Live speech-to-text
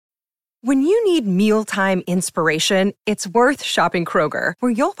When you need mealtime inspiration, it's worth shopping Kroger,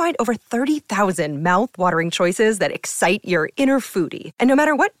 where you'll find over 30,000 mouth-watering choices that excite your inner foodie. And no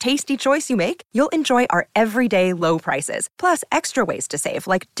matter what tasty choice you make, you'll enjoy our everyday low prices, plus extra ways to save,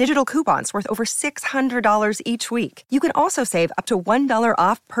 like digital coupons worth over $600 each week. You can also save up to $1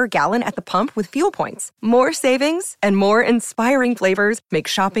 off per gallon at the pump with fuel points. More savings and more inspiring flavors make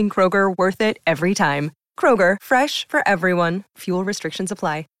shopping Kroger worth it every time. Kroger, fresh for everyone. Fuel restrictions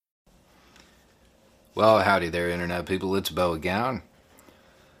apply. Well, howdy there, Internet people. It's Beau again.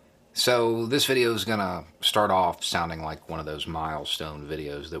 So this video is going to start off sounding like one of those milestone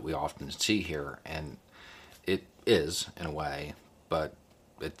videos that we often see here, and it is, in a way, but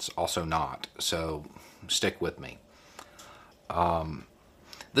it's also not, so stick with me.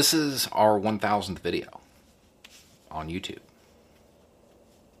 This is our 1000th video on YouTube.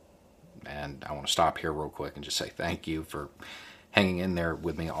 And I want to stop here real quick and just say thank you for hanging in there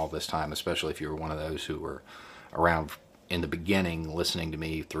with me all this time, especially if you were one of those who were around in the beginning listening to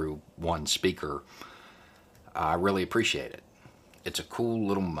me through one speaker. I really appreciate it. It's a cool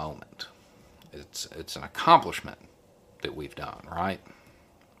little moment. It's an accomplishment that we've done, right?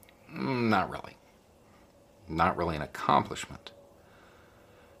 Not really. Not really an accomplishment.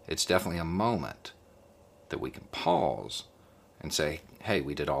 It's definitely a moment that we can pause and say, hey,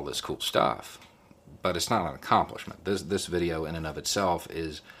 we did all this cool stuff. But it's not an accomplishment. This video in and of itself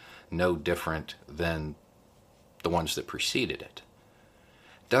is no different than the ones that preceded it.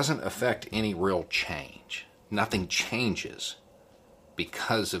 It doesn't affect any real change. Nothing changes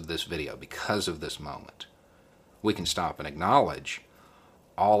because of this video, because of this moment. We can stop and acknowledge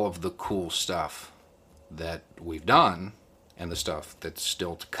all of the cool stuff that we've done and the stuff that's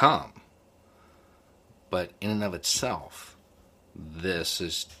still to come. But in and of itself, this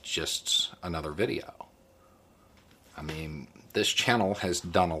is just another video. I mean, this channel has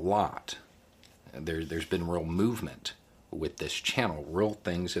done a lot. There's been real movement with this channel. Real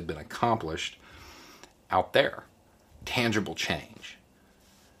things have been accomplished out there. Tangible change.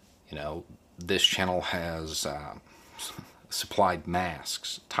 You know, this channel has supplied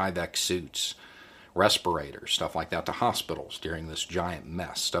masks, Tyvek suits, respirators, stuff like that to hospitals during this giant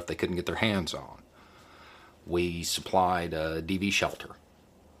mess, stuff they couldn't get their hands on. We supplied a DV shelter,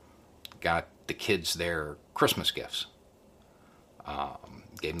 got the kids their Christmas gifts,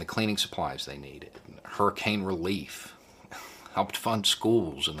 gave them the cleaning supplies they needed, hurricane relief, helped fund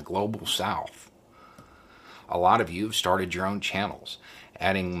schools in the global south. A lot of you have started your own channels,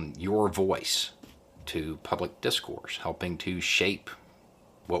 adding your voice to public discourse, helping to shape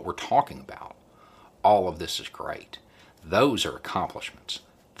what we're talking about. All of this is great. Those are accomplishments.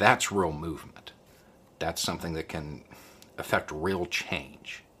 That's real movement. That's something that can affect real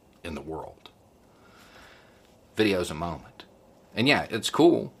change in the world. Video's a moment. And yeah, it's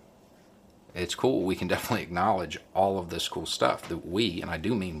cool. It's cool. We can definitely acknowledge all of this cool stuff that we, and I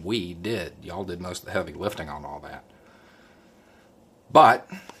do mean we, did. Y'all did most of the heavy lifting on all that. But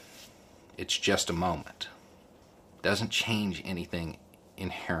it's just a moment. It doesn't change anything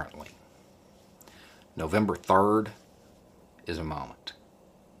inherently. November 3rd is a moment.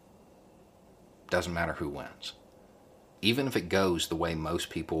 Doesn't matter who wins. Even if it goes the way most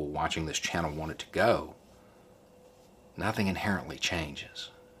people watching this channel want it to go, nothing inherently changes.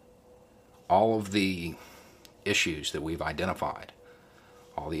 All of the issues that we've identified,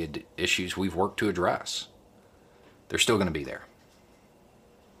 all the issues we've worked to address, they're still going to be there.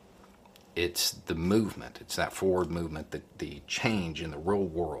 It's the movement, it's that forward movement, the change in the real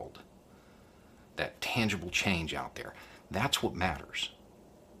world, that tangible change out there. That's what matters.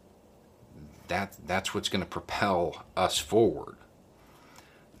 That's what's going to propel us forward,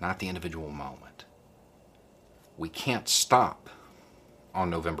 not the individual moment. We can't stop on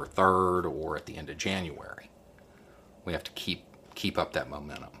November 3rd or at the end of January. We have to keep up that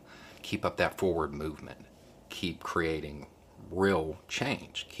momentum, keep up that forward movement, keep creating real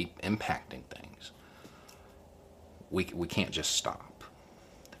change, keep impacting things. We can't just stop.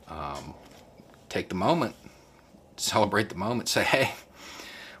 Take the moment, celebrate the moment, say, hey,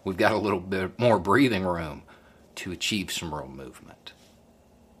 we've got a little bit more breathing room to achieve some real movement,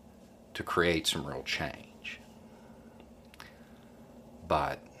 to create some real change.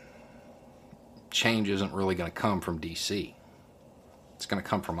 But change isn't really going to come from DC. It's going to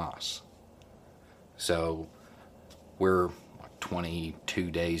come from us. So we're 22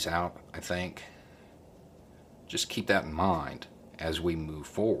 days out, I think. Just keep that in mind as we move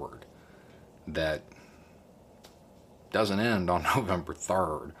forward. That doesn't end on November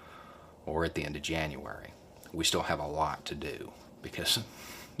 3rd or at the end of January. We still have a lot to do because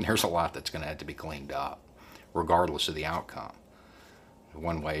there's a lot that's going to have to be cleaned up regardless of the outcome.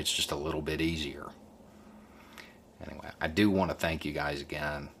 One way, it's just a little bit easier. Anyway, I do want to thank you guys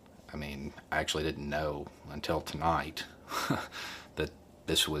again. I mean, I actually didn't know until tonight that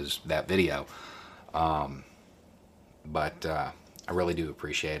this was that video. But I really do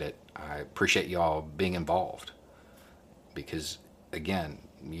appreciate it. I appreciate y'all being involved because, again,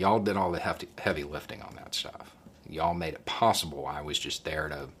 y'all did all the heavy lifting on that stuff. Y'all made it possible. I was just there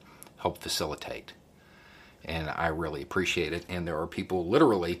to help facilitate. And I really appreciate it. And there are people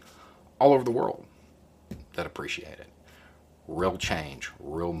literally all over the world that appreciate it. Real change,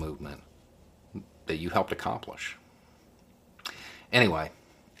 real movement that you helped accomplish. Anyway,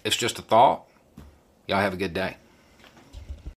 it's just a thought. Y'all have a good day.